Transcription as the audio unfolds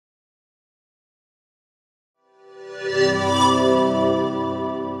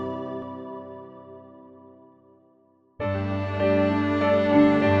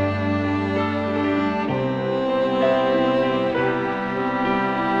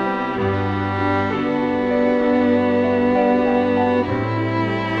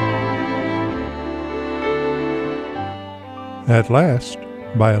At Last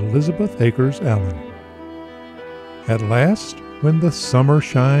by Elizabeth Akers Allen. At last, when the summer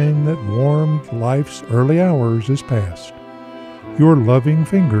shine that warmed life's early hours is past, your loving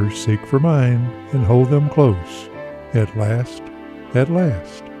fingers seek for mine and hold them close. At last, at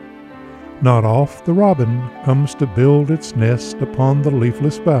last. Not oft the robin comes to build its nest upon the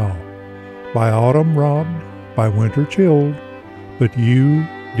leafless bough, by autumn robbed, by winter chilled, but you,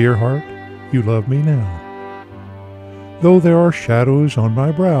 dear heart, you love me now. Though there are shadows on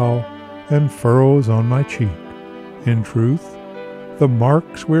my brow and furrows on my cheek, in truth, the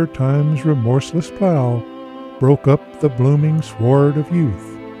marks where time's remorseless plough broke up the blooming sward of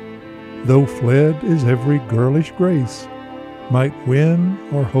youth, though fled is every girlish grace, might win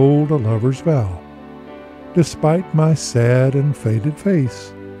or hold a lover's vow. Despite my sad and faded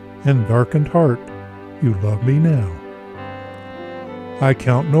face and darkened heart, you love me now. I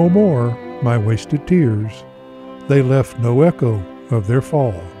count no more my wasted tears, they left no echo of their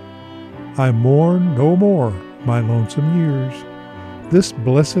fall. I mourn no more my lonesome years, this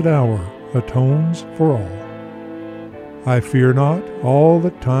blessed hour atones for all. I fear not all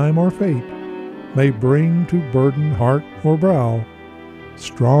that time or fate may bring to burden heart or brow.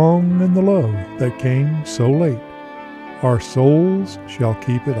 Strong in the love that came so late, our souls shall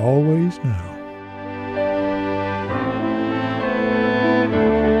keep it always now.